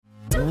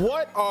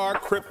What are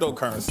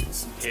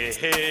cryptocurrencies? Hey,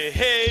 hey,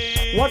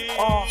 hey. What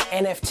are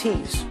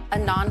NFTs? A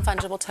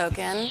non-fungible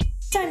token.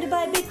 Time to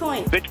buy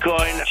Bitcoin.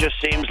 Bitcoin just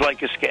seems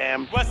like a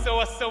scam. What's up,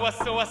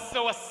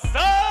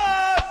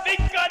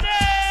 Bitcoin?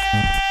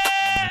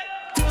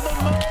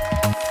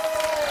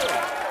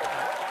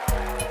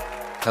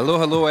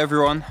 Hello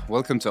everyone.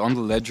 Welcome to On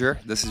The Ledger.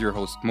 This is your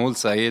host Mol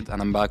Said,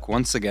 and I'm back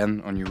once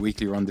again on your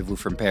weekly rendezvous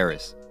from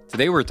Paris.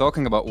 Today we're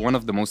talking about one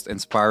of the most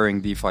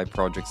inspiring DeFi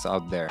projects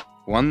out there.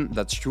 One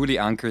that's truly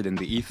anchored in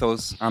the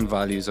ethos and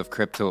values of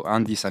crypto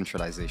and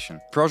decentralization.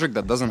 A project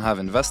that doesn't have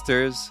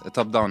investors, a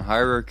top-down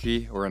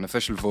hierarchy, or an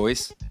official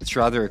voice. It's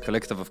rather a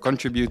collective of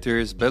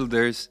contributors,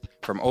 builders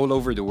from all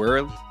over the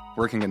world,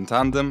 working in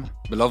tandem,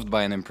 beloved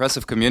by an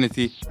impressive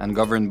community, and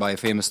governed by a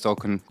famous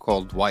token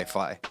called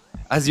Wi-Fi.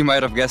 As you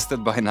might have guessed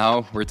it by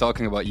now, we're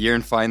talking about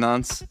Yearn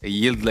Finance, a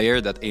yield layer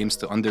that aims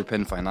to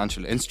underpin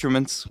financial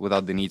instruments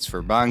without the needs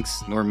for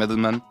banks nor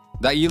middlemen.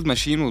 That yield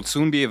machine will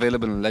soon be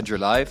available in Ledger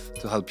Live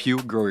to help you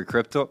grow your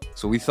crypto,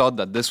 so we thought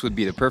that this would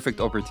be the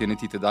perfect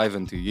opportunity to dive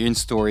into Yearn's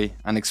story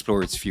and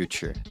explore its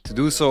future. To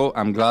do so,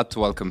 I'm glad to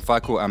welcome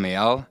Facu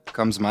Amayal,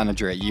 Comms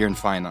Manager at Yearn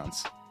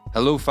Finance.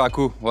 Hello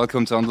Facu,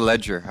 welcome to On The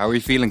Ledger. How are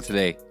you feeling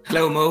today?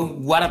 Hello Mo,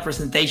 what a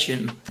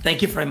presentation.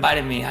 Thank you for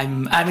inviting me.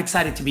 I'm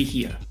excited to be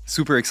here.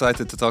 Super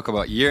excited to talk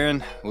about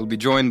Yearn. We'll be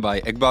joined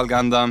by Iqbal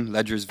Gandam,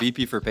 Ledger's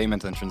VP for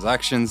Payment and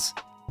Transactions.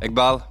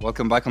 Iqbal,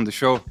 welcome back on the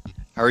show.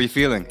 How are you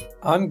feeling?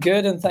 I'm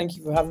good, and thank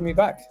you for having me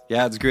back.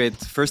 Yeah, it's great.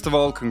 First of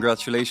all,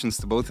 congratulations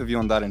to both of you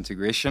on that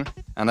integration.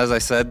 And as I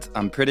said,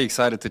 I'm pretty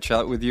excited to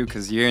chat with you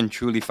because Yearn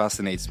truly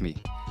fascinates me.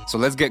 So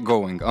let's get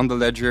going. On The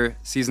Ledger,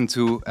 Season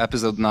 2,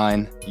 Episode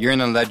 9,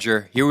 Yearn and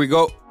Ledger. Here we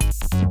go.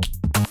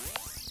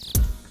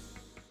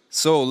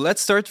 So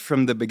let's start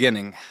from the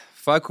beginning.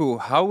 Facu,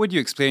 how would you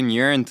explain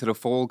Yearn to the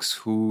folks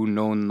who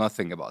know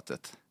nothing about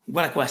it?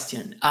 What a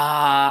question.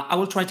 I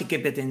will try to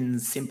keep it in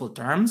simple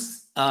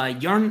terms.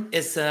 Yearn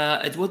is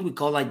it's what we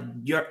call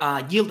your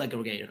yield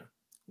aggregator.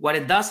 What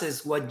it does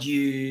is what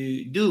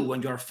you do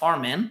when you're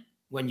farming,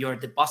 when you're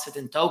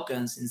depositing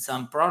tokens in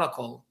some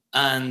protocol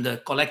and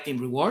collecting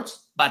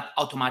rewards, but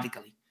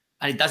automatically.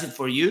 And it does it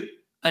for you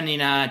and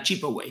in a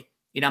cheaper way,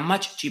 in a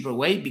much cheaper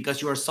way,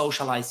 because you are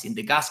socializing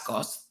the gas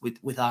costs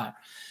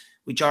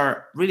which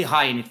are really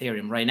high in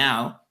Ethereum right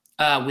now,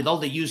 with all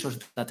the users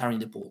that are in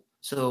the pool.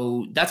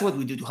 So that's what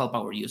we do to help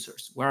our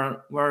users.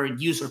 We're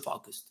user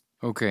focused.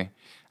 Okay.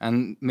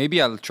 And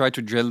maybe I'll try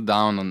to drill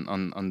down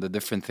on the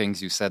different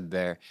things you said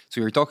there. So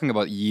you're talking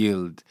about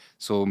yield.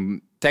 So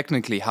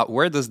technically,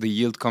 where does the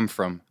yield come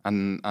from?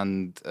 And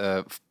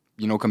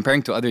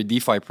comparing to other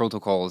DeFi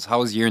protocols,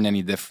 how is Yearn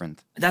any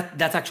different?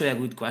 That's actually a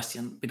good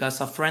question,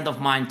 because a friend of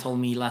mine told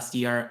me last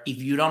year,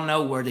 if you don't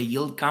know where the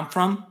yield come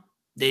from,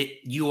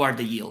 you are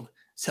the yield.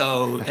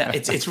 So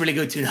it's really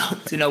good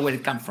to know where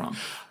it comes from.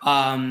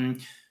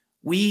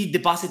 We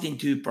deposit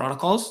into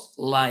protocols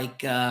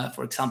like,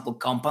 for example,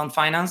 Compound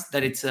Finance.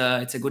 That it's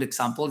a good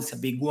example. It's a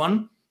big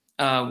one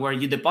where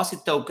you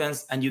deposit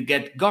tokens and you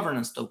get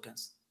governance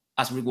tokens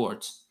as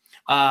rewards.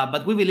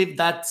 But we believe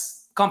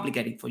that's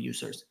complicated for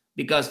users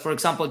because, for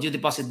example, you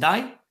deposit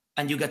DAI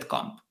and you get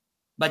comp,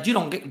 but you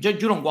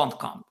don't want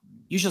comp.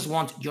 You just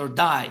want your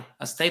DAI,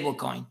 a stable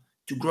coin,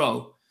 to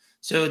grow.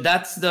 So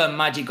that's the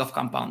magic of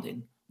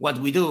compounding. What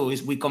we do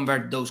is we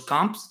convert those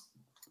comps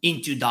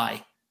into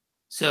DAI.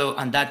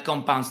 And that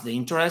compounds the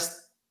interest,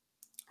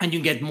 and you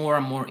get more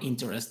and more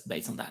interest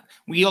based on that.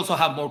 We also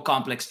have more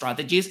complex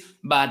strategies,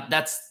 but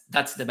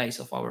that's the base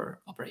of our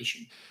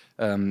operation.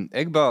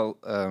 Iqbal,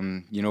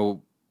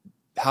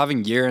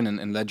 having Yearn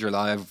and Ledger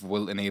Live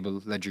will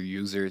enable Ledger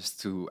users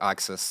to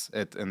access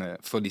it in a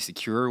fully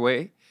secure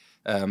way.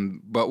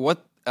 But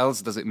what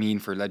else does it mean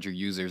for Ledger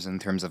users in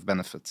terms of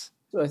benefits?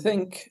 So I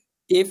think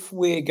if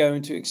we're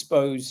going to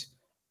expose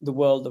the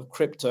world of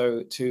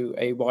crypto to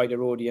a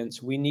wider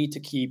audience, we need to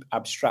keep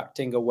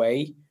abstracting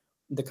away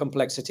the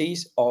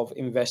complexities of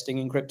investing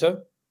in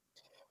crypto.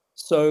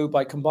 So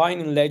by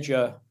combining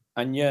Ledger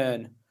and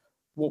Yearn,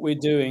 what we're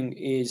doing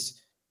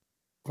is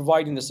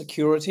providing the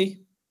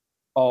security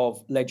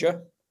of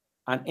Ledger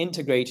and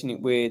integrating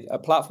it with a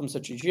platform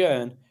such as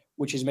Yearn,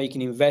 which is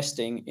making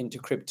investing into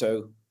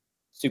crypto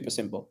super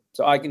simple.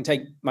 So I can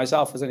take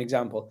myself as an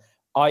example.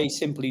 I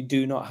simply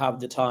do not have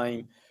the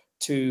time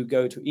to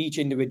go to each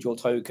individual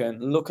token,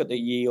 look at the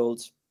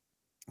yields,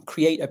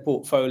 create a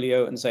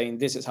portfolio and saying,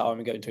 this is how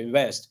I'm going to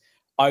invest.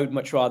 I would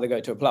much rather go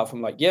to a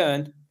platform like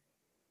Yearn,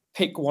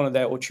 choose one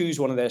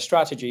of their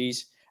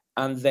strategies,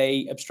 and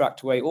they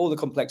abstract away all the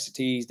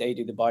complexities. They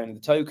do the buying of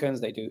the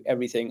tokens, they do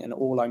everything, and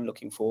all I'm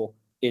looking for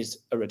is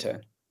a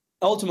return.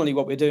 Ultimately,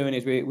 what we're doing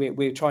is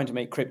we're trying to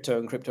make crypto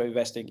and crypto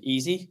investing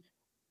easy,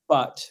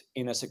 but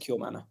in a secure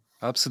manner.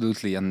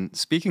 Absolutely. And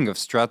speaking of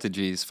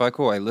strategies,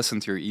 Facu, I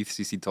listened to your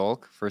ETHCC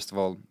talk. First of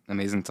all,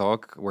 amazing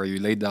talk where you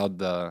laid out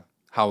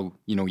how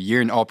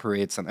Yearn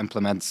operates and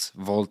implements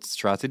Vault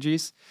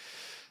strategies.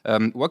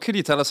 What could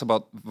you tell us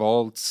about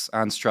Vaults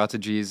and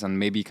strategies, and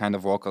maybe kind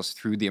of walk us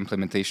through the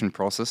implementation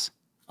process?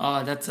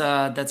 Oh, that's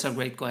a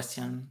great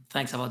question.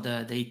 Thanks about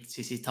the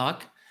ETHCC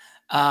talk.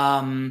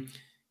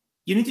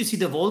 you need to see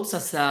the vaults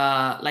as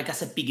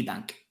a piggy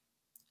bank.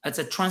 It's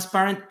a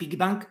transparent piggy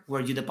bank where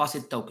you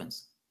deposit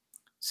tokens.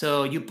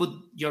 So you put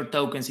your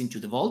tokens into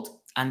the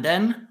vault, and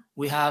then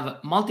we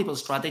have multiple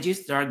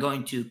strategies that are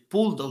going to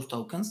pull those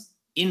tokens,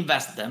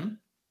 invest them,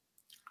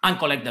 and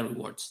collect the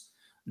rewards.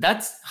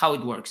 That's how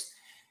it works.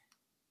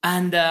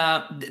 And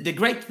the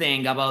great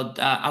thing about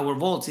our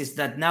vaults is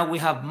that now we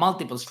have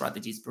multiple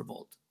strategies per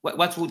vault.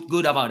 What's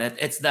good about it?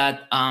 It's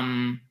that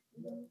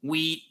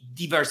we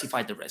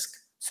diversify the risk.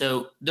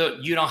 So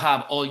you don't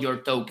have all your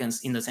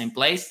tokens in the same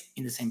place,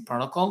 in the same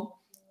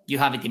protocol. You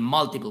have it in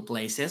multiple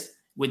places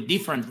with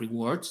different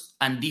rewards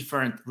and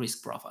different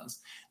risk profiles.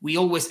 We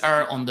always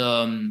are on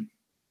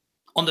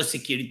the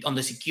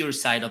secure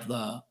side of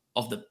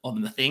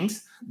the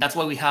things. That's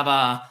why we have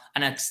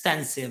an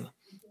extensive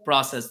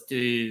process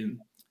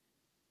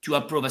to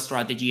approve a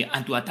strategy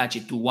and to attach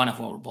it to one of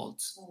our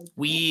vaults.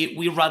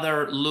 We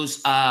rather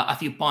lose a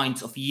few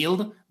points of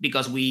yield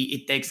because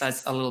it takes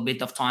us a little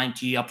bit of time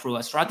to approve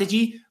a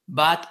strategy,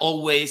 but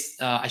always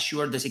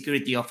assure the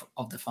security of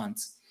the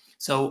funds.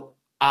 So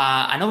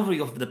an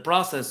overview of the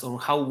process or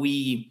how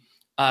we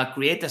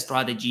create a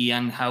strategy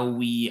and how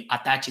we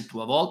attach it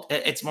to a vault,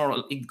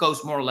 it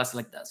goes more or less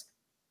like this.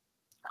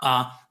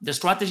 The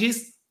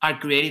strategies are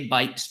created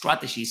by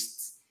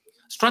strategists.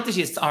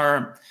 Strategists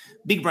are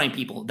big brain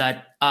people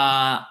that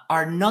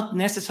are not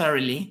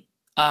necessarily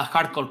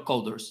hardcore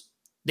coders.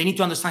 They need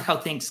to understand how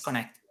things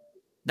connect.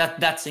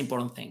 That's the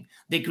important thing.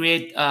 They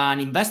create an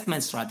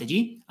investment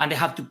strategy and they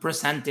have to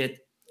present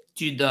it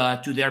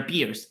to their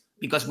peers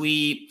because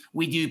we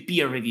do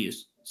peer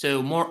reviews.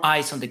 So more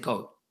eyes on the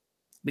code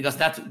because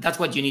that's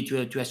what you need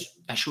to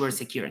assure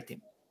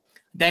security.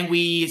 Then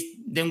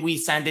we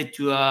send it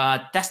to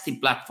a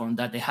testing platform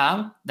that they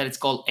have that it's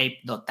called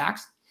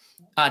ape.tax.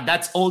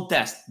 That's all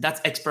test.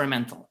 That's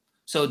experimental.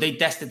 So they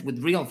tested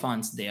with real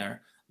funds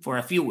there for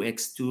a few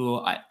weeks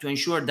to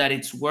ensure that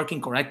it's working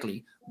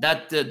correctly,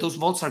 that those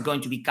vaults are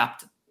going to be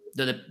capped.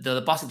 The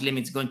deposit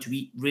limit is going to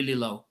be really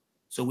low,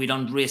 so we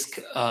don't risk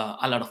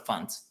a lot of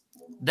funds.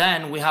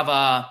 Then we have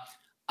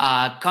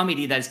a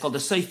committee that is called the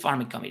Safe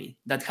Farming Committee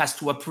that has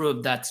to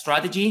approve that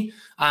strategy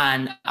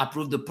and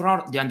approve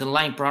the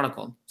underlying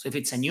protocol. So if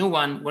it's a new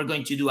one, we're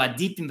going to do a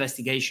deep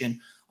investigation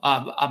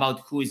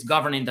about who is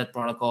governing that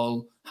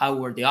protocol, how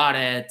were the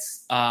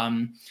audits,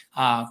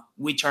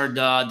 which are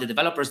the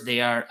developers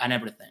there, and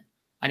everything.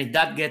 And if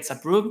that gets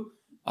approved,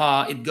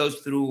 it goes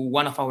through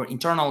one of our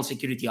internal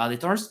security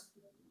auditors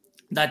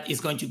that is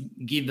going to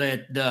give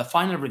it the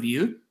final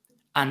review.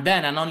 And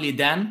then, and only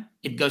then,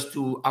 it goes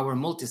to our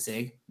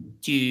multisig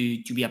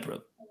to be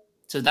approved.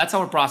 So that's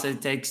our process.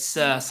 It takes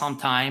some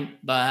time,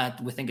 but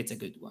we think it's a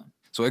good one.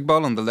 So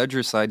Iqbal, on the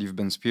Ledger side, you've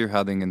been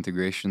spearheading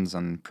integrations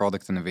and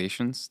product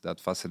innovations that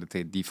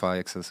facilitate DeFi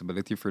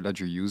accessibility for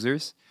Ledger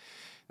users.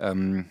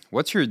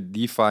 What's your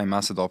DeFi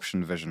mass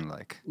adoption vision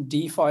like?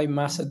 DeFi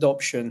mass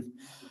adoption.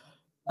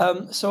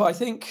 So I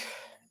think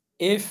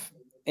if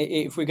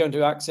we're going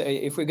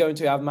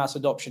to have mass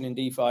adoption in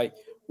DeFi,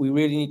 we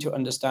really need to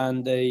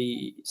understand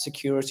the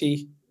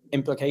security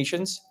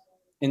implications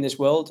in this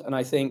world. And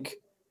I think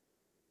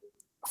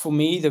for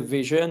me, the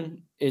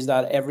vision is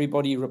that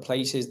everybody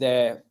replaces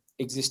their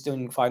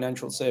existing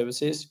financial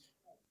services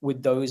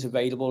with those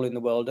available in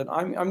the world. And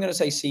I'm going to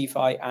say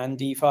CeFi and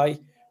DeFi.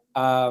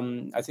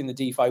 I think the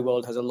DeFi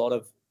world has a lot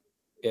of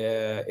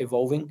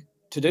evolving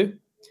to do.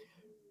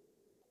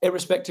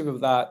 Irrespective of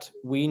that,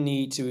 we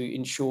need to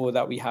ensure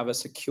that we have a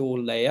secure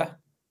layer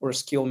or a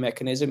secure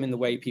mechanism in the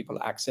way people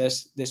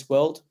access this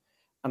world.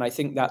 And I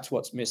think that's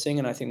what's missing.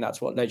 And I think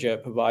that's what Ledger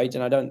provides.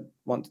 And I don't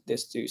want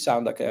this to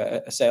sound like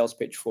a sales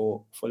pitch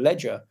for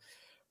Ledger.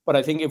 But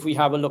I think if we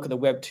have a look at the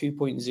Web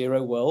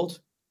 2.0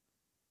 world,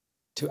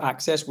 to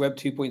access Web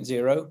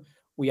 2.0,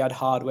 we had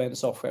hardware and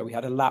software. We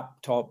had a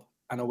laptop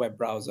and a web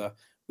browser.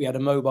 We had a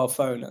mobile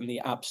phone and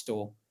the App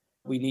Store.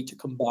 We need to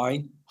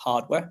combine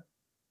hardware,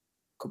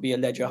 could be a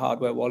Ledger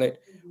hardware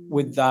wallet,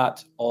 with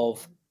that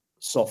of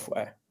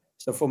software.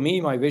 So for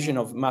me, my vision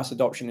of mass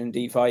adoption in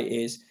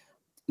DeFi is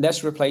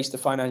let's replace the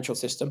financial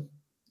system.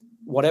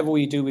 Whatever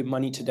we do with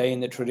money today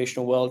in the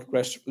traditional world,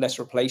 let's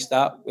replace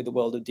that with the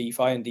world of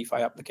DeFi and DeFi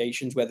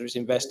applications, whether it's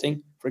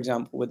investing, for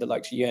example, with the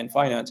likes of Yearn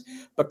Finance,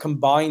 but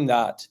combine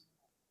that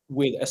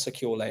with a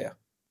secure layer.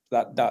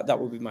 That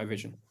would be my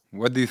vision.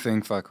 What do you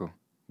think, Facu?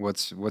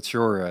 What's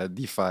your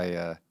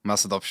DeFi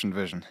mass adoption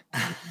vision?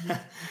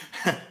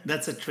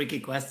 That's a tricky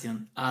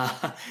question.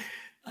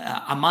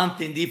 A month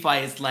in DeFi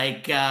is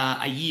like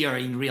a year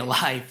in real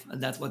life.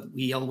 That's what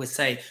we always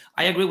say.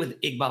 I agree with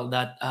Iqbal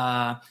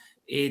that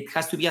it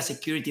has to be a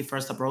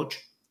security-first approach,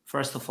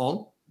 first of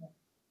all.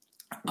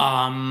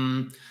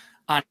 And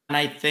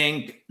I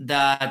think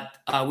that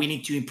we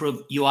need to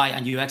improve UI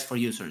and UX for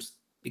users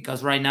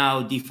because right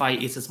now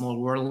DeFi is a small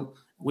world.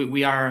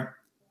 We are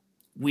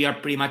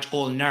pretty much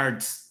all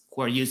nerds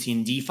who are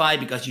using DeFi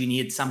because you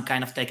need some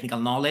kind of technical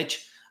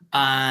knowledge.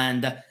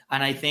 And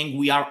I think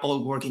we are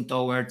all working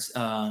towards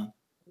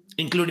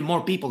including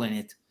more people in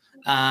it.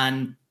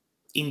 And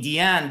in the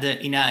end,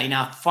 in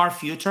a far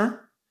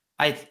future,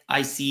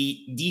 I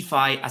see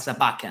DeFi as a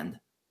backend.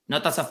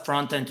 not as a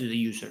front end to the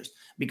users.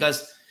 Because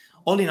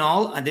all in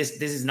all, and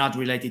this is not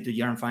related to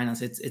Yearn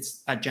Finance,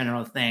 it's a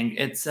general thing.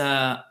 It's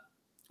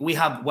we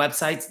have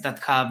websites that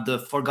have the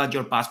forgot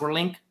your password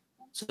link.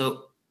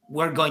 So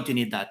we're going to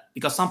need that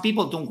because some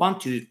people don't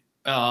want to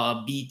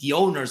be the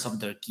owners of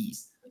their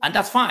keys. And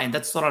that's fine.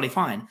 That's totally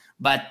fine.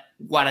 But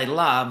what I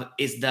love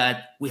is that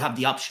we have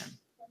the option.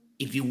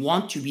 If you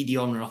want to be the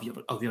owner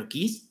of your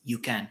keys, you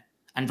can.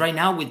 And right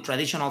now with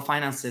traditional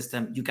finance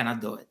system, you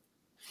cannot do it.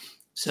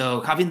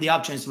 So having the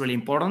option is really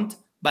important,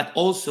 but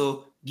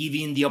also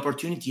giving the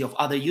opportunity of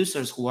other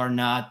users who are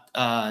not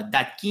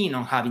that keen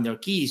on having their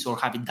keys or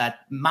having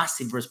that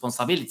massive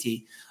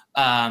responsibility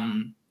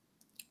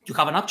to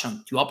have an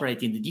option to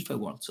operate in the DeFi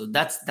world. So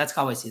that's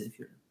how I see the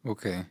future.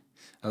 Okay.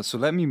 So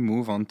let me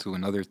move on to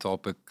another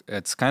topic.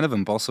 It's kind of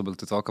impossible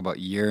to talk about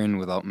Yearn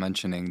without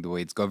mentioning the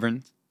way it's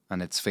governed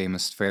and its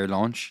famous fair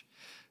launch.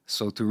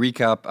 So to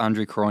recap,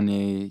 Andre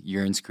Cronje,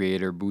 Yearn's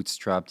creator,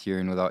 bootstrapped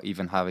Yearn without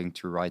even having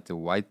to write the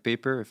white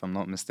paper, if I'm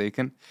not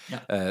mistaken.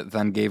 Yeah.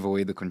 Then gave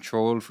away the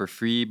control for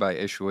free by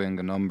issuing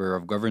a number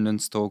of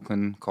governance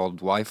token called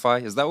Wi-Fi.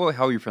 Is that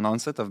how you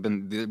pronounce it?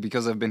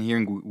 Because I've been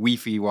hearing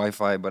Wi-Fi,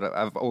 Wi-Fi, but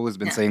I've always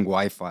been saying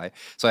Wi-Fi.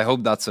 So I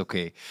hope that's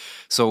okay.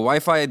 So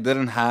Wi-Fi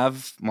didn't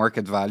have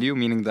market value,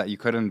 meaning that you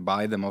couldn't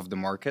buy them off the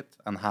market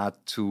and had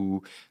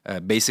to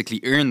basically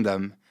earn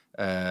them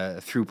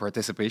through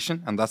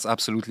participation, and that's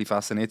absolutely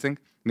fascinating.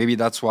 Maybe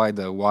that's why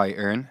the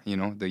Yearn,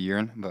 the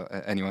Yearn. But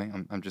anyway,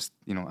 I'm just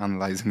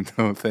analyzing the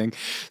whole thing.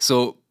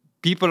 So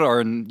people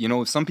are,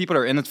 some people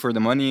are in it for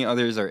the money,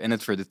 others are in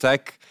it for the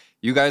tech.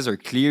 You guys are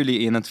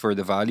clearly in it for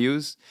the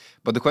values.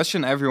 But the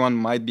question everyone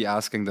might be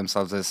asking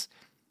themselves is,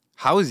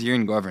 how is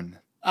Yearn governed?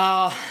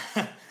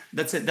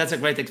 That's a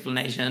great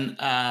explanation.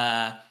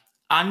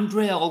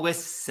 Andre always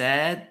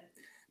said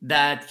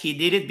that he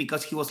did it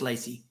because he was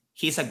lazy.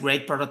 He's a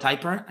great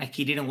prototyper and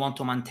he didn't want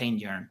to maintain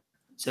Yearn.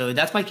 So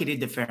that's why he did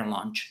the fair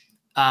launch.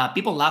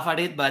 People laugh at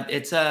it, but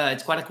it's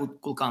quite a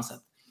cool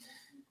concept.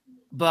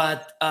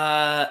 But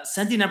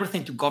sending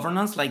everything to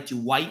governance, like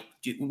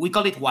we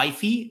call it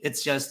Wi-Fi.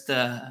 It's just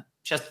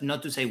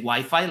not to say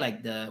Wi-Fi,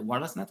 like the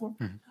wireless network.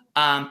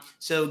 Mm-hmm.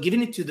 So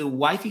giving it to the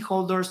Wi-Fi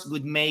holders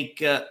would make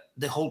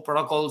the whole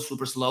protocol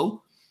super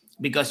slow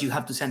because you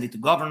have to send it to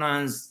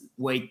governance,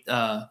 wait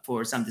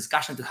for some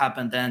discussion to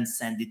happen, then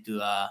send it to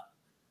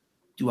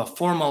a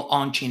formal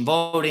on-chain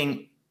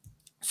voting.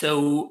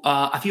 So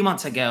a few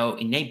months ago,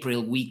 in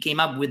April, we came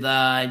up with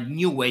a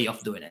new way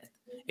of doing it.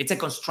 It's a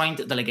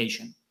constrained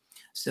delegation.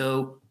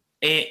 So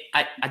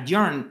at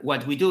Yearn,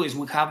 what we do is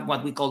we have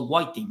what we call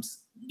white teams.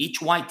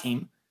 Each white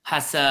team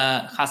has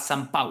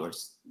some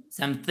powers,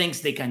 some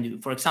things they can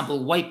do. For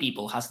example, white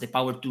people has the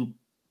power to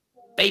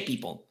pay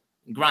people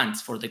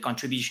grants for the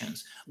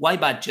contributions.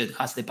 White budget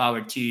has the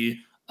power to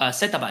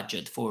set a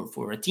budget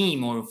for a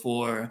team or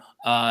for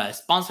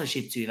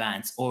sponsorship to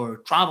events or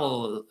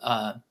travel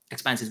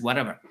expenses,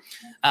 whatever.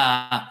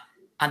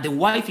 And the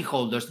Wi-Fi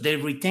holders, they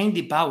retain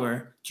the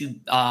power to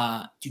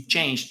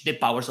change the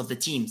powers of the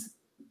teams.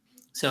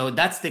 So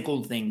that's the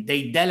cool thing.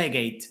 They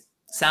delegate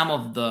some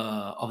of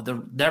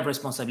their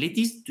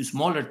responsibilities to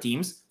smaller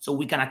teams so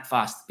we can act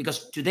fast.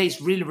 Because today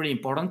is really, really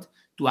important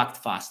to act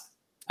fast.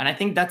 And I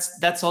think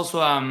that's also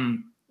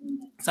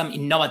some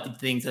innovative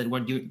things that we're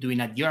doing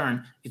at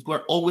Yearn.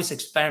 We're always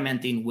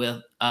experimenting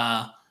with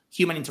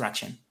human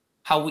interaction,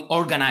 how we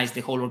organize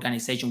the whole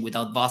organization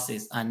without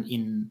bosses and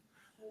in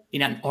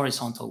an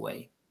horizontal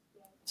way.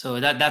 So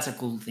that's a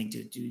cool thing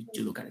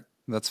to look at it.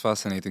 That's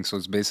fascinating. So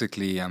it's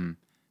basically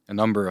a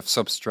number of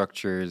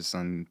substructures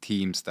and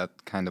teams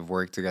that kind of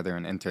work together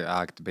and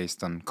interact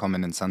based on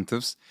common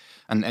incentives.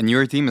 And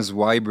your team is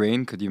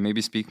Y-Brain. Could you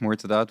maybe speak more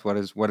to that? What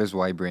is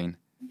Y-Brain?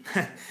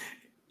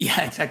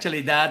 Yeah, it's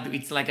actually that.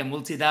 It's like a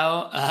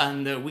multi-DAO,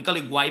 and we call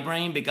it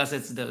Y-Brain because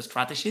it's the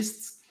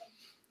strategists.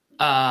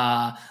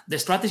 The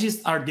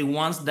strategists are the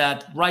ones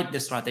that write the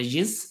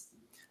strategies,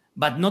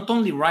 but not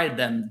only write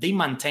them, they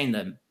maintain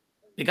them.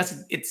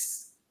 Because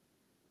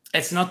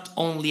it's not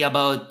only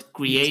about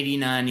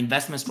creating an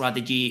investment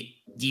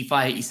strategy.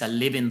 DeFi is a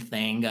living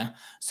thing.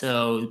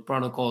 So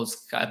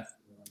protocols,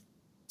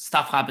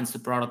 stuff happens to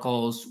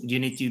protocols. You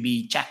need to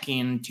be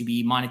checking, to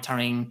be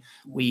monitoring.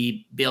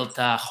 We built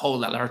a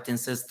whole alerting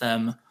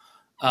system.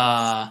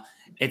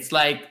 It's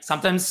like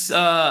sometimes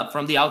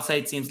from the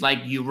outside, it seems like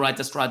you write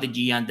a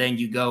strategy and then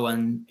you go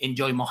and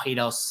enjoy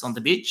mojitos on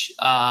the beach.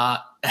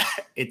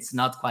 It's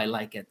not quite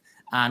like it.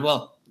 And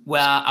well,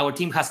 our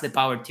team has the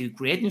power to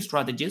create new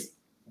strategies,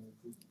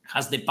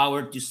 has the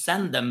power to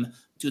send them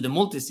to the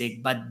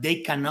multisig, but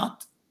they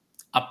cannot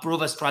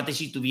approve a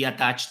strategy to be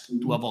attached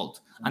to a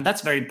vault. And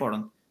that's very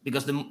important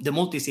because the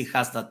multisig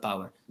has that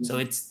power.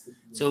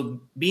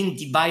 So being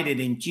divided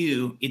in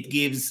two, it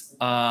gives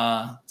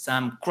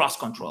some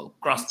cross-control,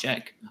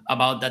 cross-check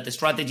about that the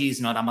strategy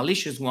is not a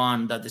malicious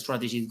one, that the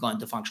strategy is going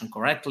to function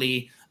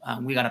correctly.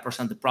 We got to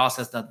present the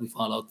process that we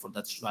followed for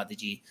that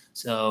strategy.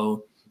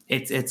 So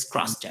it's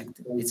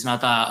cross-checked. It's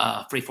not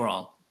a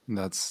free-for-all.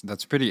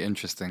 That's pretty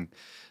interesting.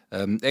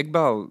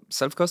 Iqbal,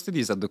 self-custody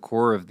is at the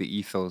core of the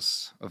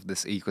ethos of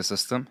this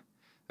ecosystem.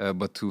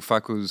 but to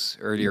Facu's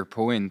earlier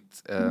point,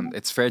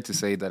 it's fair to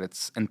say that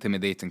it's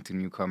intimidating to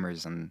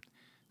newcomers and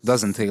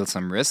does entail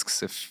some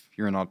risks if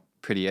you're not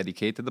pretty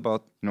educated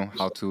about,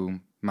 how to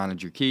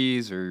manage your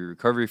keys or your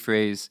recovery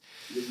phrase.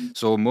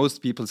 So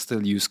most people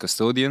still use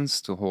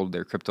custodians to hold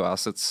their crypto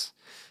assets.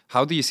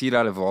 How do you see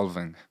that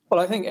evolving?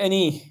 Well, I think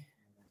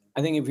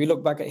if you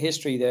look back at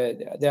history,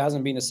 there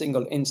hasn't been a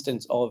single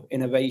instance of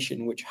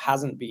innovation which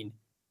hasn't been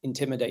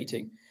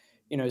intimidating.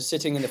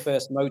 Sitting in the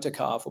first motor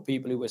car for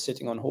people who were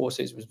sitting on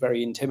horses was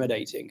very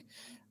intimidating.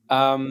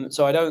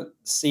 So I don't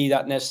see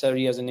that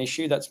necessarily as an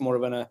issue. That's more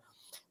of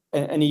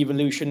an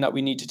evolution that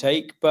we need to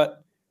take.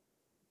 But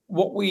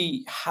what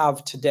we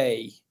have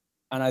today,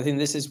 and I think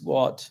this is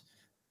what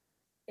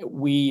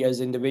we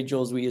as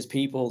individuals, we as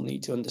people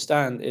need to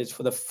understand, is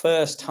for the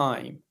first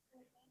time,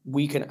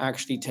 we can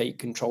actually take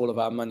control of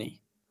our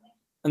money.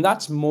 And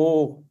that's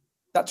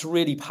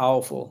really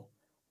powerful,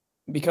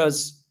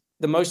 because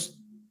the most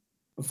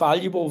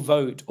valuable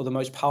vote or the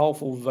most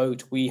powerful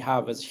vote we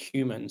have as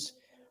humans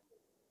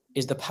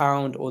is the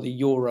pound or the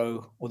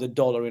euro or the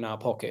dollar in our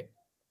pocket.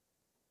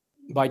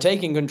 By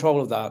taking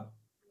control of that,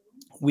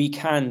 we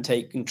can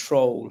take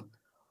control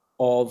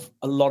of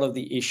a lot of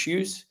the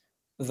issues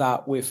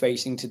that we're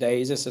facing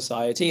today as a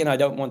society. And I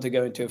don't want to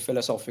go into a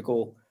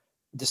philosophical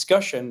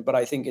discussion, but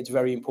I think it's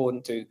very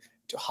important to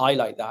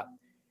highlight that.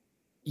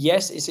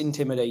 Yes, it's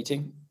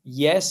intimidating.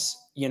 Yes,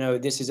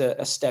 this is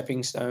a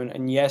stepping stone.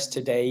 And yes,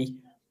 today,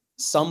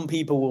 some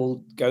people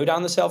will go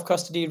down the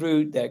self-custody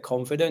route. They're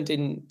confident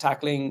in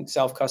tackling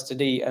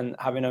self-custody and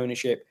having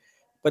ownership,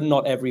 but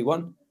not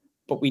everyone.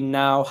 But we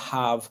now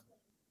have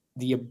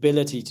the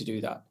ability to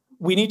do that.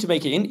 We need to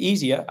make it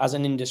easier as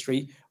an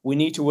industry. We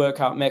need to work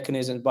out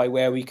mechanisms by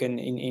where we can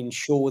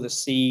ensure the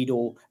seed,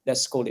 or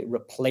let's call it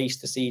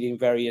replace the seed in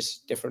various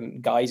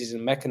different guises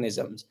and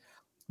mechanisms.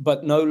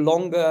 But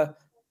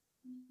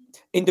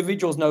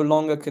individuals no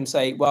longer can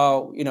say,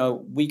 well,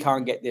 we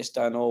can't get this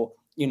done, or,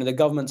 the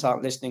governments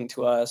aren't listening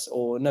to us,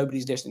 or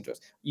nobody's listening to us.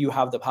 You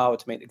have the power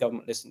to make the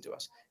government listen to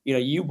us.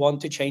 You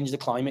want to change the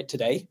climate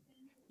today,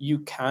 you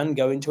can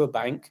go into a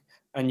bank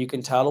and you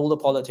can tell all the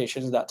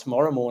politicians that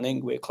tomorrow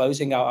morning we're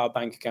closing out our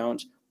bank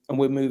accounts and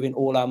we're moving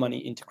all our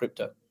money into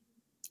crypto.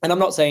 And I'm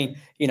not saying,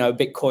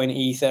 Bitcoin,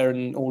 Ether,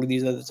 and all of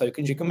these other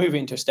tokens, you can move it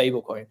into a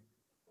stable coin.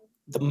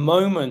 The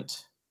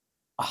moment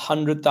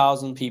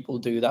 100,000 people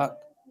do that,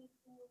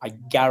 I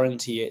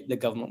guarantee it, the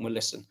government will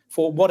listen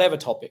for whatever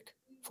topic.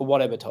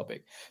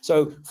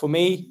 So for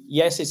me,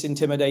 yes, it's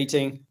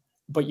intimidating,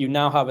 but you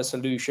now have a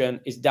solution.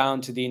 It's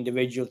down to the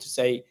individual to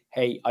say,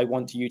 hey, I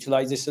want to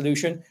utilize this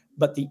solution.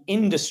 But the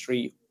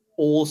industry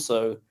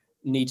also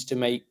needs to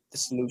make the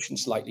solution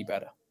slightly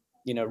better.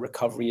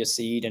 Recovery of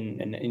seed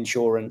and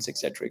insurance, et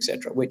cetera,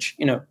 which,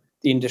 the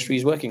industry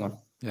is working on.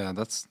 Yeah,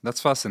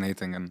 that's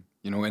fascinating. And,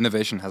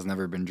 innovation has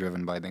never been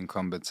driven by the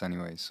incumbents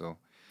anyway. So,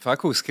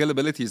 Facu,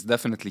 scalability is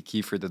definitely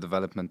key for the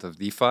development of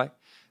DeFi.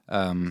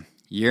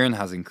 Yearn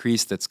has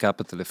increased its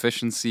capital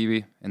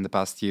efficiency in the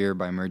past year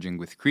by merging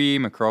with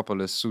Cream,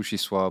 Acropolis,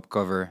 SushiSwap,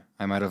 Cover.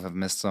 I might have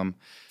missed some.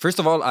 First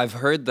of all, I've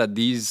heard that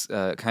these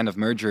kind of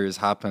mergers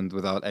happened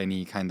without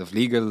any kind of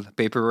legal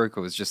paperwork. It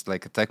was just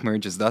like a tech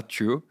merge. Is that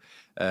true?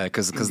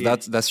 Because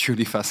that's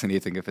truly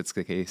fascinating if it's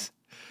the case.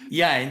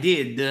 Yeah,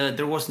 indeed.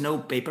 There was no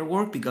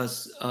paperwork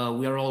because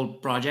we are all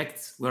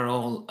projects. We're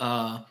all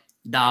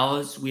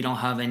DAOs. We don't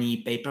have any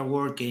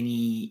paperwork,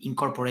 any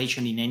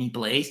incorporation in any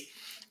place.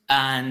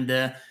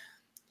 And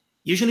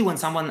usually when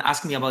someone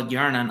asks me about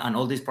Yearn and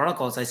all these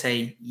protocols, I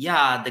say,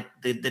 yeah,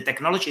 the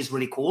technology is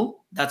really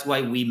cool. That's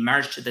why we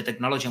merged the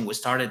technology and we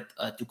started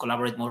to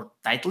collaborate more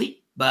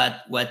tightly.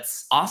 But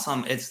what's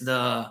awesome is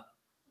the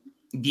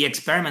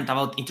experiment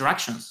about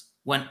interactions.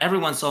 When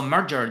everyone saw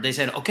merger, they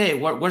said, okay,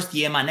 where's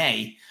the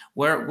M&A?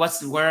 Where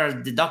are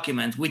the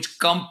documents? Which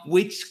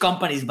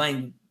company is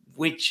buying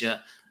which?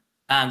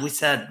 And we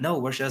said, no,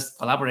 we're just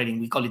collaborating.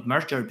 We call it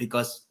merger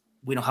because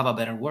we don't have a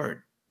better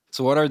word.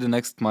 So what are the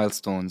next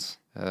milestones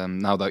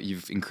now that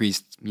you've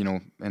increased,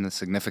 in a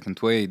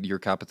significant way, your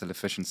capital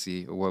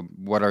efficiency?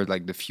 What are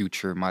like the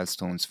future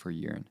milestones for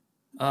Yearn?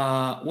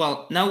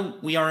 Well, now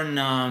we are in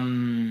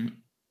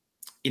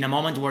a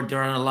moment where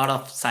there are a lot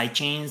of side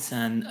chains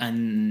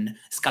and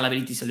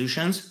scalability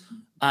solutions.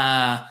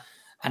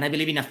 And I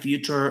believe in a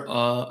future,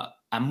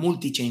 a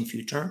multi-chain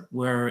future,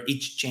 where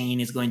each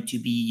chain is going to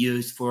be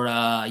used for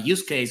a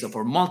use case or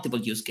for multiple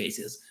use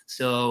cases.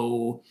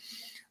 So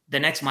the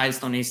next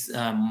milestone is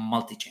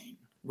multi-chain.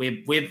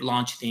 We've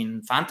launched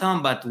in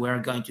Phantom, but we're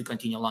going to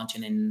continue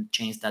launching in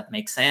chains that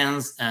make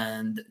sense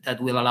and that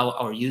will allow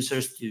our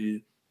users to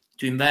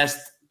invest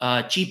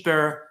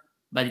cheaper,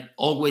 but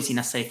always in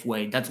a safe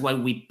way. That's why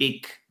we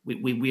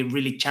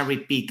really cherry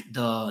pick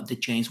the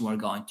chains we're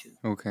going to.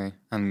 Okay.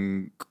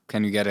 And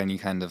can you get any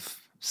kind of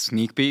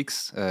sneak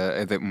peeks?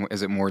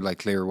 Is it more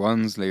like layer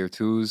 1s, layer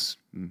 2s?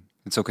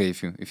 It's okay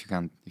if you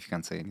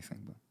can't say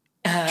anything. But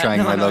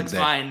trying my luck it's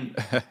there. Fine.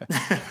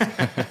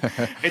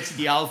 It's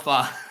the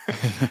alpha.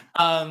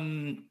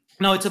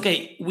 No, it's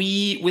okay.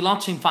 We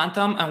launched in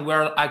Phantom and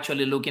we're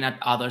actually looking at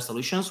other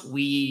solutions.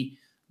 We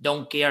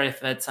don't care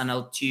if it's an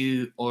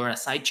L2 or a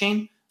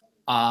sidechain.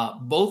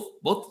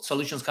 Both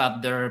solutions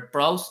have their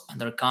pros and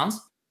their cons.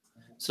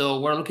 So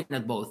we're looking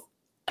at both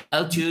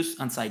L2s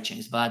and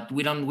sidechains, but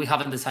we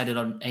haven't decided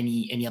on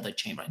any other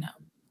chain right now.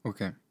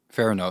 Okay,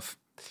 fair enough.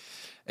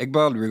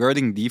 Iqbal,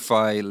 regarding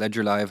DeFi,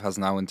 Ledger Live has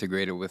now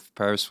integrated with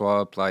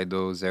Paraswap,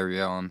 Lido,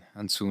 Zerion,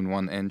 and soon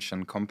 1inch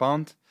and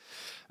Compound.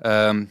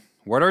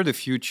 What are the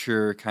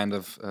future kind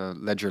of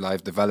Ledger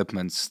Live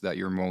developments that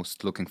you're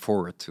most looking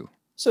forward to?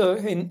 So,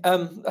 I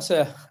was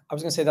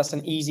going to say that's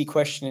an easy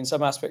question in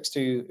some aspects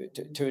to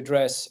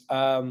address.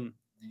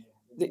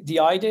 The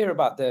idea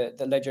about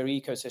the Ledger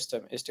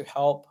ecosystem is to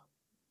help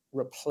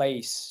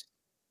replace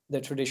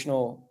the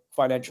traditional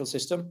financial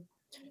system.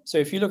 So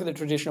if you look at the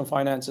traditional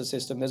financial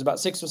system, there's about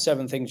 6 or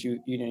 7 things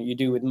you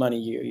do with money.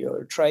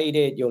 You'll trade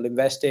it, you'll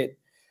invest it,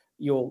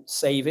 you'll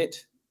save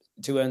it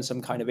to earn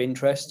some kind of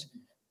interest,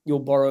 you'll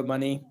borrow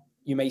money,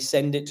 you may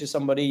send it to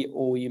somebody,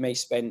 or you may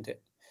spend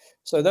it.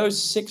 So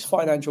those 6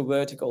 financial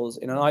verticals,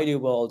 in an ideal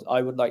world,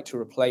 I would like to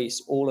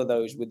replace all of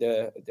those with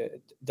the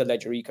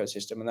Ledger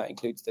ecosystem, and that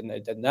includes the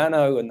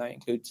Nano, and that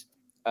includes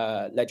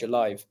Ledger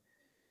Live.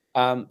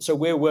 So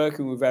we're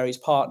working with various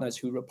partners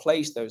who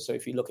replace those. So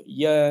if you look at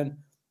Yearn,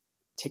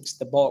 ticks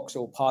the box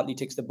or partly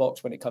ticks the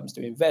box when it comes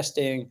to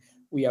investing.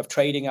 We have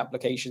trading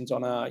applications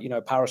on our,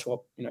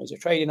 Paraswap, as a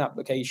trading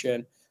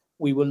application.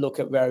 We will look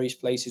at various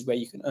places where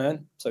you can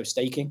earn. So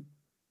staking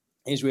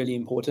is really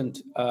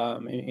important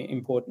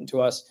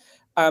to us.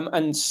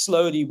 And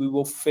slowly we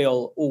will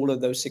fill all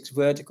of those 6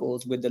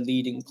 verticals with the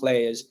leading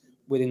players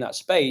within that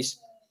space.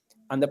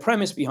 And the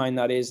premise behind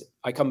that is,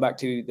 I come back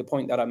to the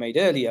point that I made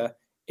earlier.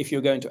 If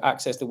you're going to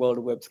access the world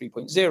of Web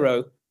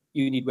 3.0,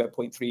 you need Web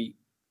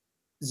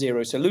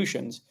 3.0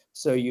 solutions.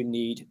 So you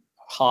need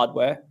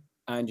hardware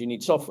and you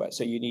need software.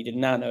 So you need a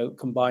Nano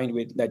combined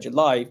with Ledger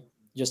Live,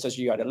 just as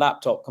you had a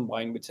laptop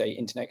combined with, say,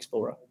 Internet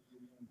Explorer.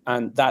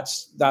 And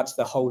that's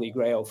the holy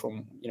grail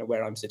from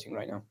where I'm sitting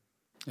right now.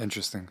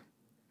 Interesting.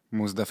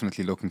 Most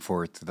definitely looking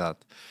forward to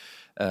that.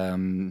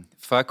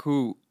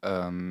 Faku,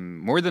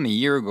 more than a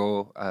year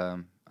ago,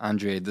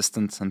 Andre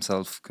distanced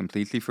himself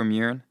completely from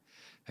Yearn.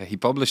 He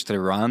published a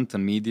rant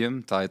on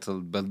Medium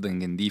titled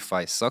 "Building in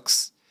DeFi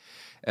Sucks."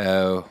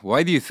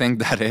 Why do you think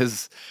that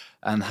is,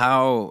 and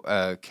how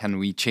can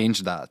we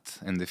change that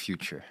in the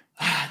future?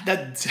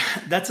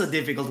 That's a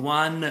difficult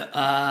one.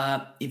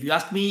 If you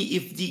ask me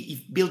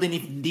if building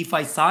in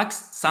DeFi sucks,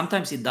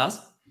 sometimes it does.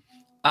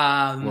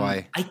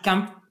 Why?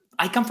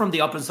 I come from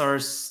the open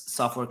source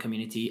software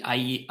community.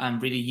 I am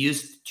really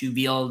used to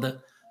build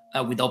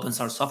with open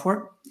source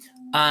software,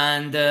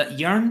 and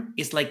Yearn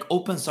is like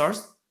open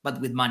source but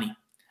with money.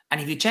 And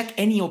if you check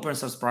any open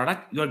source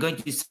product, you're going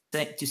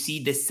to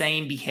see the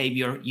same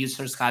behavior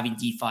users have in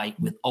DeFi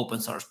with open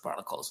source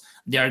protocols.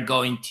 They are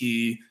going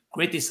to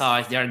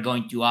criticize, they are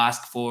going to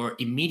ask for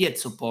immediate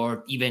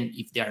support, even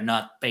if they are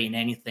not paying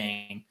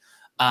anything.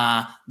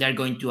 They're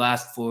going to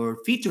ask for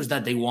features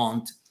that they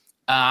want.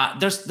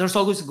 There's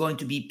always going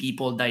to be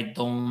people that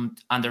don't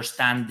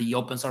understand the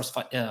open source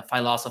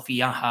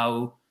philosophy and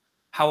how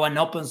an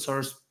open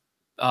source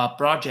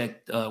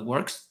project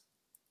works.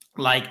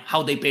 Like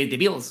how they pay the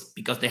bills,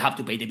 because they have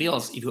to pay the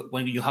bills.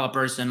 When you have a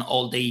person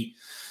all day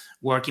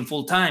working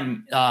full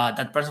time,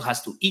 that person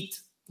has to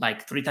eat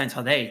like 3 times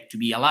a day to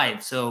be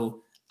alive.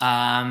 So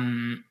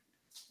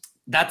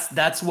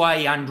that's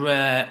why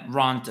Andre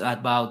rant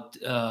about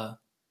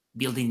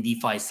building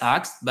DeFi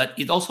sucks, but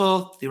it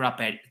also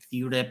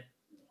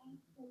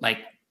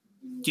like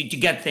to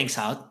get things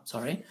out.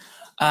 Sorry,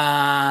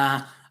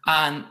 and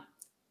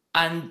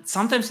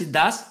sometimes it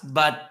does,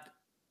 but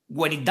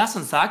when it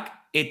doesn't suck,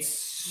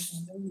 it's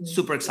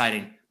super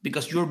exciting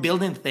because you're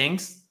building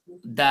things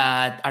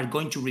that are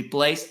going to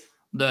replace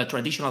the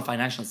traditional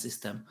financial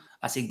system,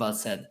 as Iqbal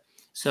said.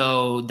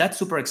 So that's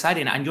super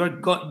exciting, and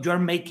you're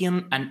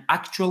making an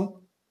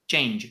actual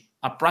change,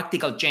 a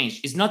practical change.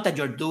 It's not that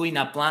you're doing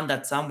a plan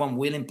that someone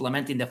will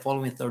implement in the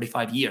following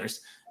 35 years.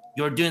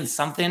 You're doing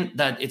something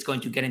that it's going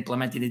to get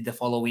implemented in the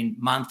following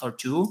month or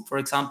 2, for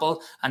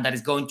example, and that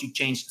is going to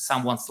change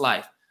someone's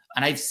life.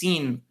 And I've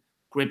seen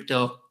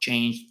crypto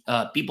change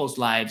people's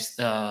lives,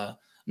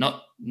 not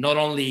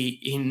only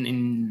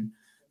in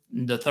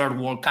the third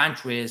world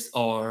countries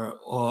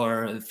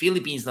or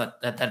Philippines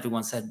that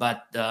everyone said,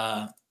 but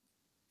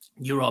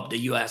Europe, the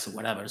US, or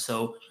whatever.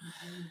 So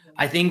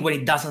I think when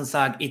it doesn't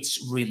suck,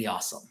 it's really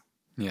awesome.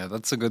 Yeah,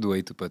 that's a good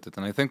way to put it.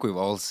 And I think we've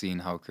all seen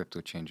how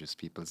crypto changes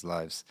people's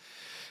lives.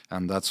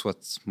 And that's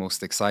what's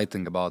most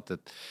exciting about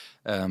it.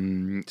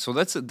 So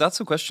that's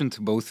a question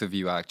to both of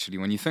you, actually.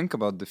 When you think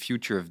about the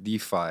future of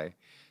DeFi,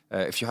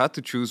 if you had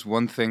to choose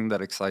one thing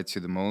that excites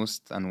you the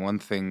most and one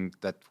thing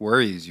that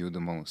worries you the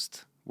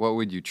most, what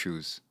would you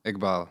choose?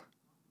 Iqbal,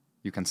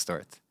 you can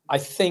start. I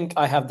think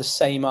I have the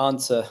same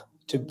answer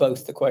to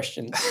both the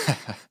questions.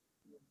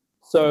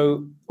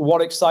 So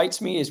what excites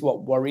me is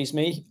what worries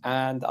me.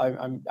 And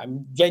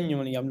I'm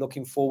genuinely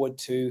looking forward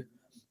to,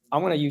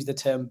 I'm going to use the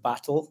term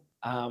battle.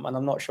 And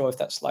I'm not sure if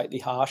that's slightly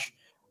harsh,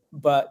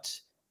 but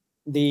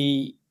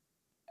the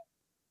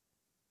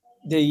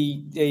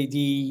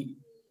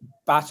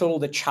battle,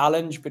 the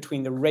challenge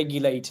between the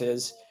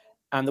regulators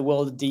and the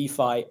world of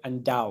DeFi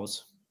and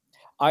DAOs.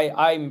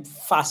 I'm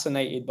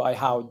fascinated by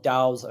how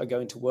DAOs are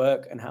going to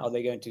work and how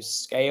they're going to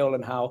scale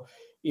and how,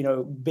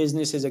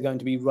 businesses are going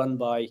to be run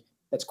by,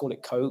 let's call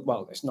it code.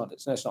 Well, let's not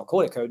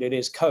call it code. It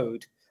is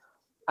code.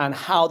 And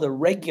how the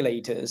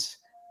regulators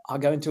are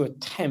going to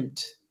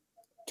attempt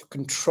to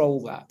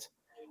control that.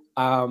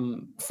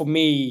 For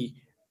me,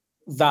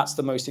 that's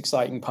the most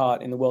exciting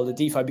part in the world of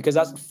DeFi, because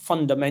that's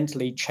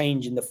fundamentally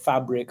changing the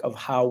fabric of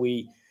how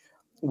we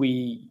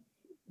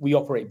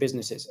operate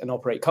businesses and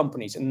operate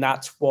companies. And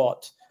that's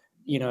what,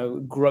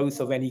 growth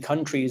of any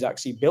country is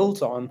actually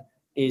built on,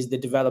 is the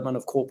development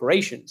of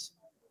corporations.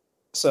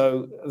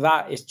 So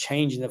that is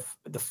changing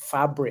the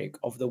fabric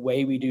of the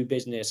way we do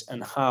business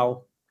and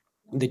how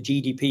the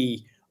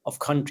GDP of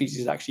countries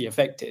is actually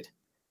affected.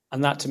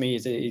 And that to me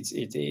is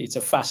it's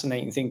a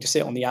fascinating thing to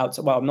sit on the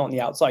outside. Well, not on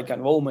the outside, kind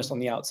of almost on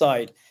the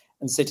outside,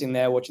 and sitting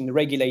there watching the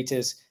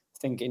regulators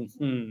thinking,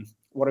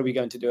 what are we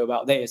going to do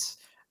about this?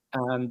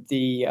 And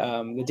the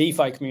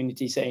DeFi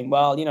community saying,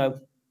 well,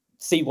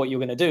 see what you're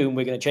going to do, and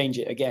we're going to change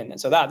it again. And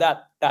so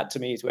that to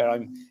me is where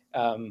I'm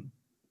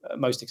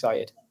most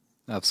excited.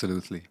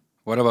 Absolutely.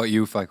 What about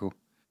you, Feiko?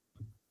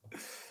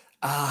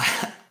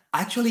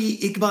 Actually,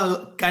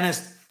 Iqbal kind of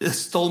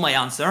stole my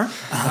answer.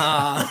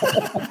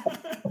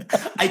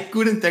 I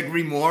couldn't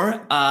agree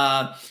more.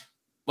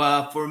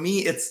 Well, for me,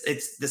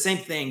 it's the same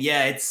thing.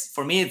 Yeah,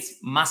 for me it's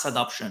mass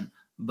adoption,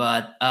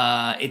 but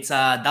it's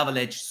a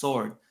double-edged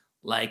sword.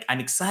 Like, I'm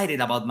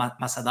excited about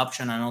mass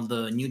adoption and all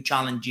the new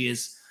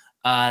challenges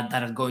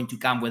that are going to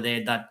come with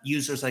it, that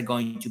users are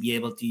going to be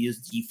able to use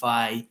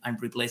DeFi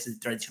and replace the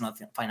traditional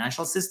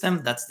financial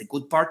system. That's the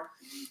good part.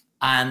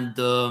 And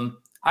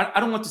I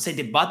don't want to say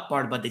the bad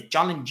part, but the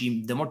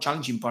more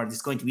challenging part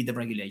is going to be the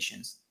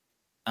regulations.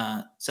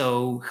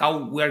 So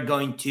how we're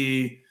going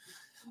to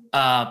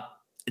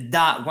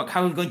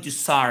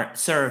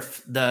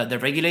serve the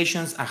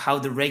regulations, and how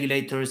the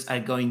regulators are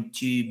going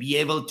to be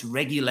able to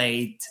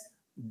regulate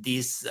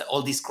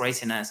all this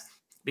craziness.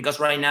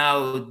 Because right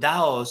now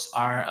DAOs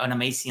are an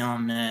amazing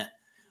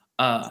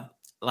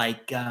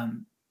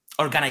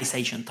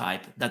organization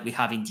type that we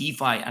have in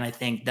DeFi, and I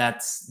think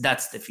that's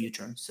the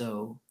future.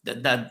 So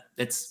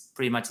that's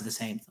pretty much the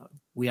same.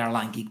 We are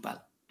like Iqbal.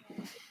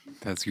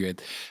 That's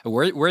great.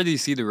 Where do you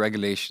see the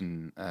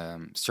regulation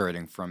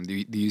starting from? Do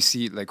you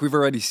see, like, we've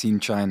already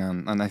seen China,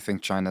 and I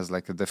think China is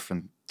like a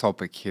different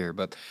topic here,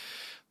 but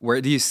where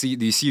do you see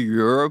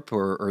Europe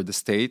or the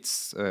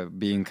States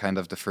being kind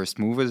of the first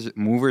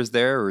movers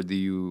there, or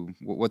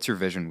what's your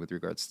vision with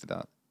regards to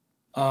that?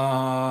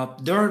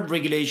 There are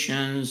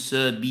regulations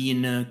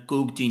being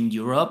cooked in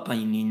Europe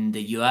and in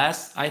the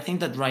US. I think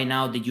that right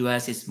now the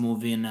US is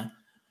moving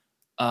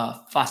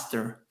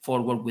faster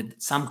forward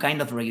with some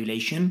kind of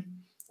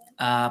regulation.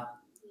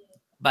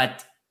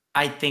 But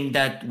I think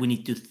that we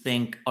need to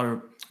think,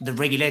 or the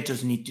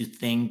regulators need to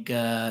think,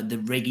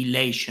 the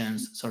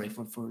regulations, sorry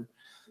for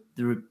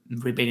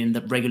repeating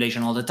the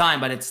regulation all the time,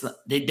 but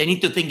they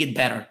need to think it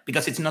better,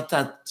 because it's not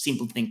a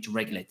simple thing to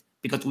regulate.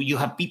 Because you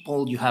have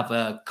people, you have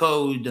a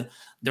code,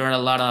 there are a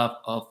lot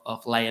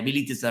of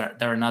liabilities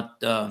that are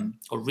not,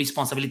 or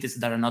responsibilities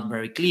that are not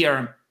very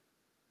clear.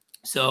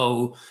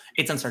 So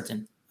it's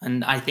uncertain.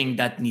 And I think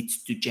that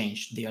needs to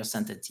change the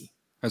uncertainty.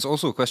 It's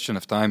also a question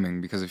of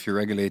timing, because if you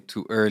regulate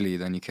too early,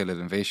 then you kill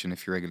innovation.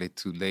 If you regulate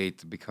too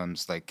late, it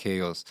becomes like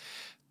chaos.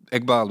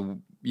 Iqbal,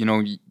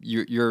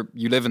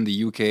 you live in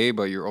the UK,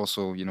 but you're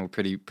also,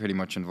 pretty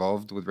much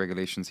involved with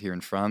regulations here in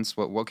France.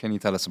 What can you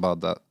tell us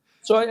about that?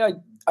 So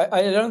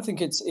I don't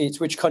think it's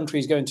which country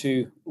is going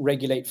to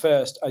regulate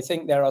first. I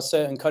think there are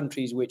certain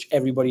countries which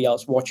everybody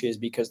else watches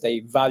because they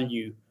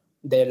value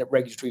their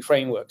regulatory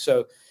framework.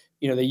 So,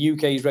 the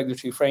UK's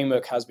regulatory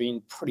framework has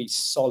been pretty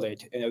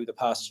solid over the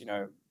past,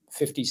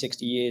 50,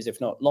 60 years,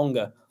 if not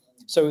longer.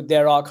 So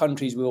there are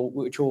countries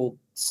which will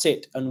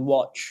sit and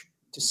watch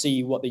to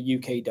see what the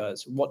UK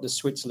does, what does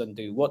Switzerland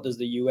do, what does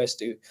the US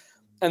do,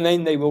 and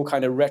then they will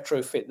kind of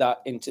retrofit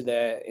that into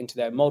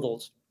their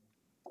models.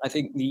 I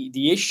think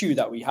the issue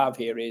that we have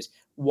here is,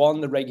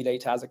 one, the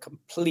regulator has a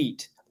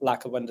complete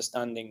lack of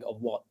understanding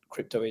of what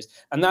crypto is,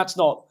 and that's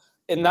not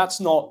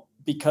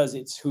because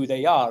it's who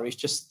they are. It's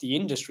just the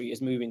industry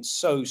is moving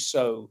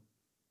so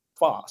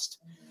fast.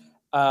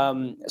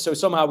 So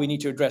somehow we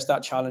need to address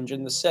that challenge.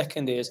 And the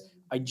second is,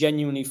 I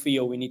genuinely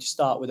feel we need to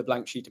start with a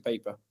blank sheet of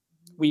paper.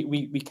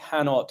 We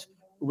cannot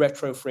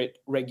retrofit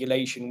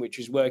regulation, which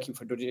is working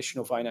for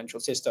traditional financial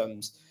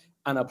systems,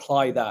 and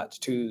apply that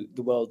to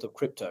the world of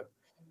crypto.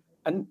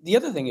 And the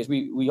other thing is,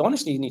 we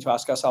honestly need to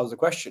ask ourselves the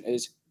question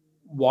is,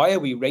 why are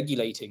we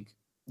regulating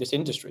this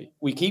industry?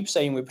 We keep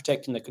saying we're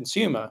protecting the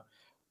consumer,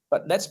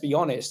 but let's be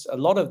honest, a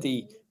lot of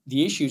the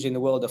issues in the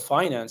world of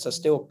finance are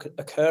still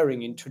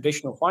occurring in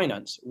traditional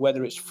finance,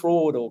 whether it's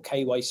fraud or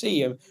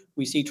KYC. And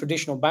we see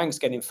traditional banks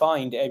getting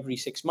fined every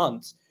 6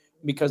 months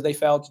because they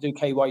failed to do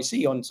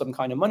KYC on some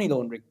kind of money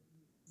laundering.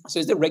 So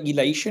is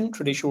the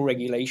traditional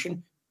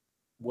regulation,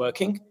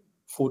 working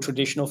for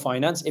traditional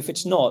finance? If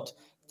it's not,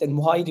 then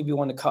why do we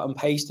want to cut and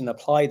paste and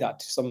apply that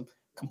to some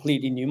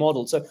completely new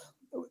model. So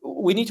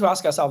we need to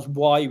ask ourselves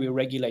why we're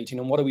regulating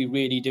and what are we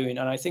really doing?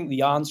 And I think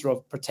the answer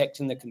of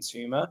protecting the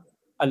consumer,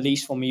 at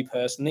least for me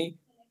personally,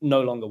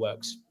 no longer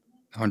works.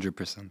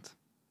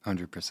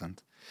 100%.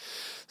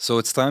 So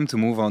it's time to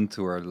move on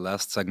to our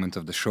last segment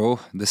of the show.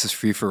 This is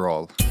Free for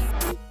All.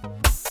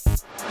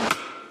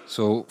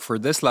 So for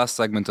this last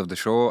segment of the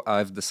show,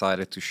 I've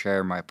decided to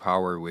share my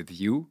power with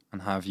you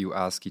and have you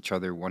ask each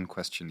other one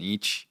question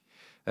each.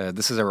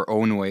 This is our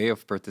own way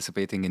of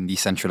participating in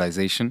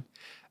decentralization.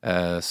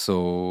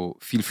 So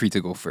feel free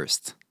to go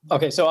first.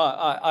 Okay, so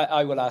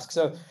I will ask.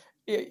 So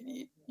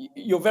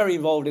you're very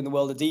involved in the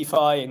world of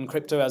DeFi and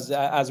crypto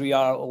as we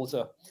are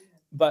also.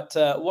 But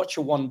what's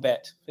your one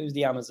bet? Who's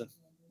the Amazon?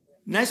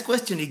 Nice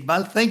question,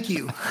 Iqbal. Thank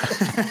you.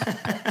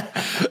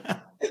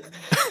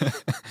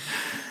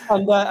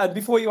 And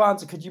before you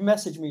answer, could you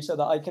message me so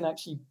that I can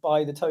actually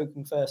buy the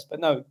token first? But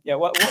no, yeah.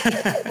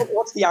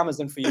 What's the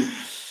Amazon for you?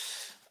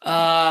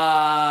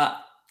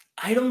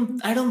 I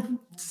don't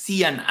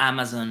see an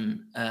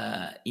Amazon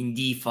in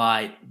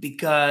DeFi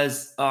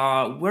because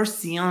we're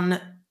seeing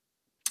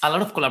a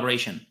lot of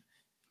collaboration.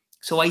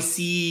 So I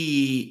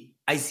see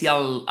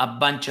a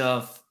bunch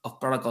of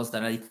protocols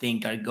that I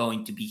think are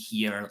going to be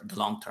here the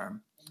long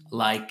term,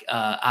 like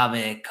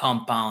Aave,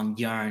 Compound,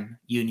 Yearn,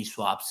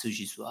 Uniswap,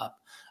 SushiSwap.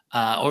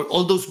 Or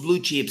all those blue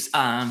chips,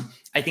 I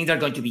think they're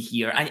going to be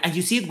here. And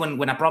you see it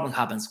when a problem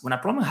happens. When a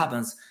problem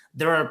happens,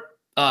 there are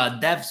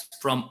devs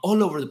from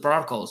all over the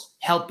protocols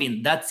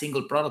helping that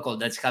single protocol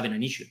that's having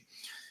an issue.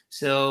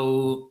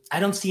 So I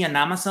don't see an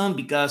Amazon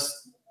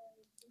because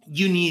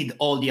you need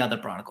all the other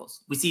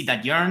protocols. We see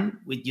that Yearn,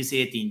 you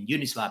see it in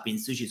Uniswap, in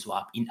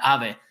SushiSwap, in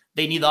Aave.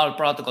 They need all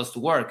protocols to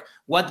work.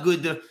 What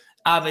could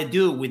Aave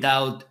do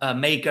without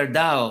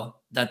MakerDAO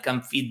that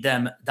can feed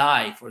them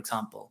DAI, for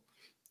example?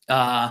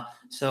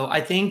 So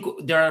I think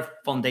there are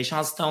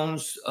foundational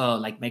stones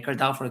like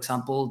MakerDAO, for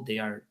example. They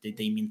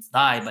mean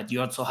DAI, but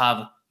you also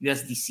have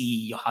USDC,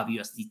 you have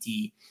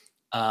USDT.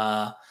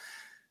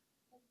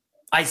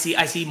 I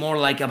see more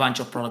like a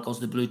bunch of protocols,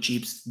 the blue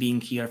chips, being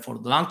here for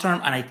the long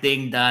term. And I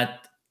think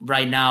that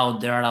right now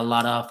there are a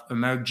lot of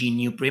emerging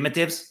new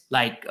primitives,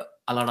 like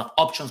a lot of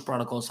options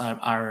protocols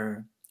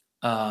are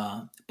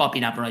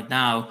popping up right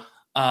now,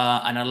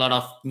 and a lot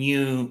of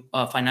new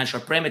financial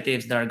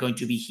primitives that are going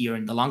to be here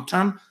in the long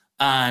term.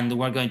 And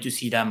we're going to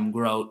see them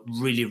grow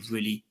really,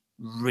 really,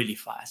 really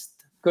fast.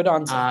 Good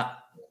answer.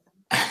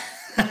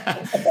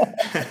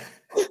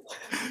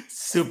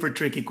 Super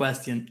tricky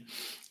question.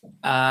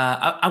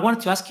 I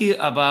wanted to ask you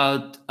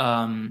about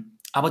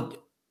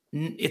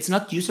it's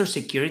not user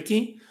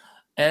security.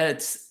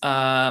 It's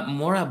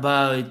more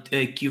about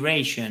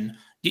curation.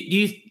 Do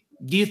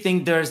you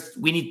think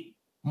we need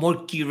more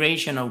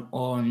curation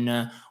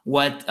on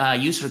what a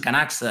user can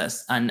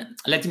access? And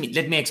let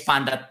me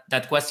expand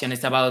that question.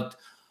 It's about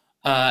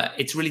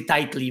it's really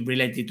tightly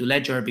related to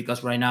Ledger,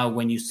 because right now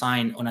when you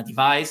sign on a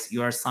device,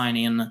 you are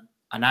signing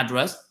an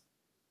address.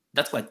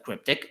 That's quite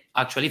cryptic,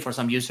 actually, for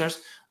some users.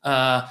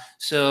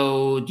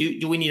 So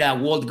do we need a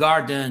walled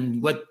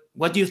garden?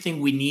 What do you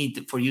think we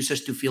need for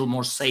users to feel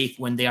more safe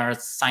when they are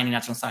signing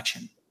a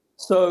transaction?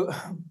 So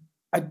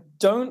I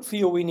don't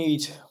feel we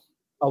need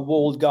a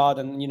walled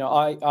garden.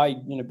 I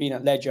being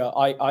at Ledger,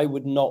 I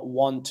would not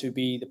want to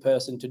be the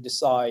person to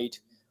decide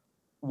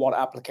what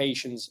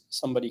applications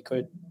somebody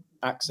could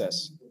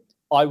access.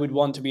 I would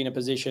want to be in a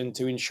position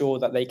to ensure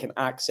that they can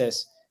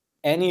access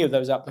any of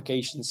those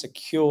applications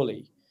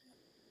securely.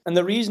 And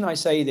the reason I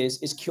say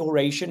this is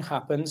curation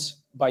happens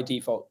by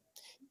default.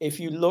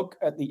 If you look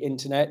at the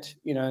internet,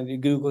 you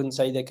Google and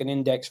say they can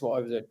index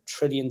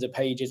trillions of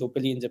pages or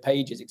billions of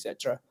pages,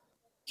 etc.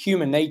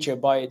 Human nature,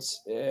 by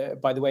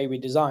the way we're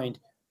designed,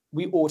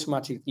 we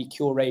automatically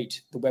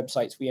curate the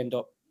websites we end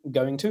up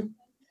going to.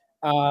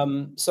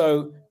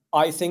 So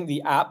I think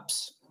the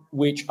apps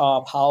which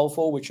are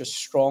powerful, which are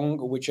strong,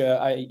 which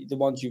are the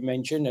ones you've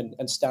mentioned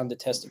and stand the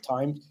test of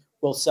time,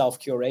 will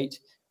self-curate.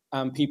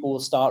 And people will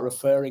start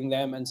referring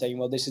them and saying,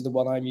 well, this is the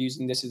one I'm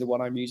using, this is the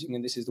one I'm using,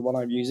 and this is the one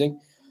I'm using.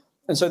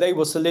 And so they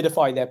will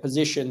solidify their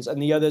positions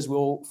and the others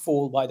will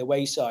fall by the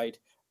wayside.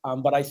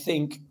 But I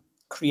think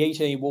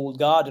creating a walled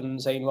garden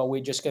and saying, well,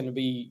 we're just going to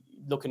be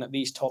looking at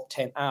these top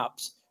 10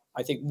 apps,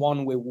 I think,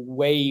 one, we're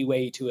way,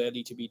 way too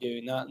early to be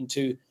doing that. And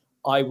two,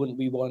 I wouldn't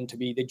be one to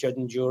be the judge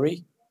and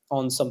jury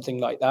on something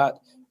like that.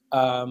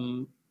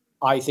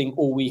 I think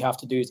all we have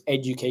to do is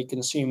educate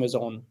consumers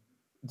on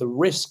the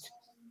risk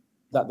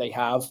that they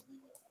have.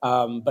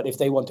 But if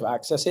they want to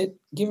access it,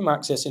 give them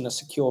access in a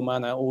secure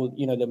manner, or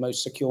the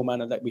most secure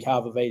manner that we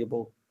have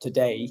available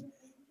today,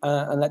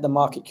 and let the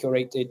market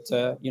curate it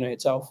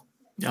itself.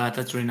 Yeah,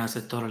 that's really nice.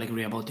 I totally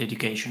agree about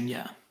education.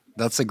 Yeah,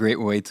 that's a great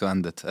way to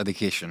end it.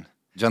 Education.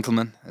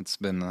 Gentlemen, it's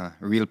been a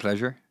real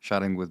pleasure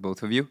chatting with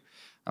both of you.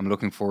 I'm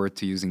looking forward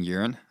to using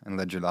Yearn and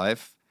Ledger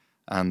Live,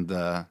 and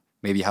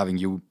maybe having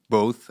you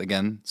both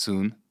again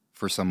soon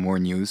for some more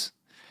news.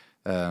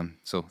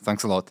 So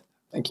thanks a lot.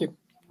 Thank you.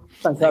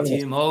 Thank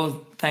you,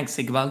 Mo. Thanks,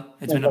 Iqbal.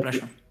 It's been a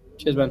pleasure.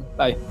 Cheers, man.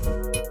 Bye.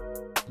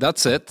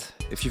 That's it.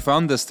 If you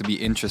found this to be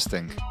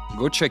interesting,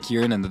 go check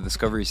Kieran in the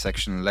Discovery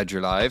section on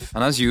Ledger Live.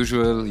 And as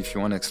usual, if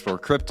you want to explore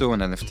crypto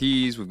and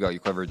NFTs, we've got you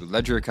covered with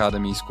Ledger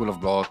Academy, School of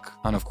Block,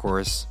 and of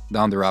course,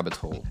 Down the Rabbit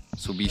Hole.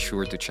 So be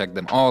sure to check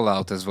them all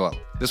out as well.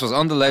 This was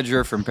On the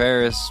Ledger from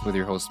Paris with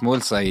your host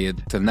Moul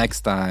Sayed. Till next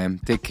time,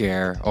 take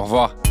care. Au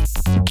revoir.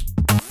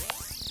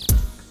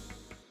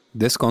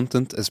 This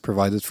content is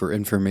provided for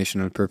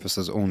informational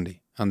purposes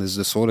only and is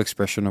the sole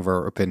expression of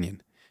our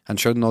opinion, and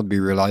should not be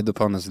relied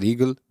upon as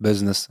legal,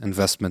 business,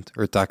 investment,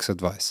 or tax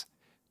advice.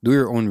 Do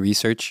your own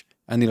research.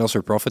 Any loss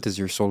or profit is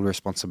your sole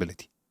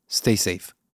responsibility. Stay safe.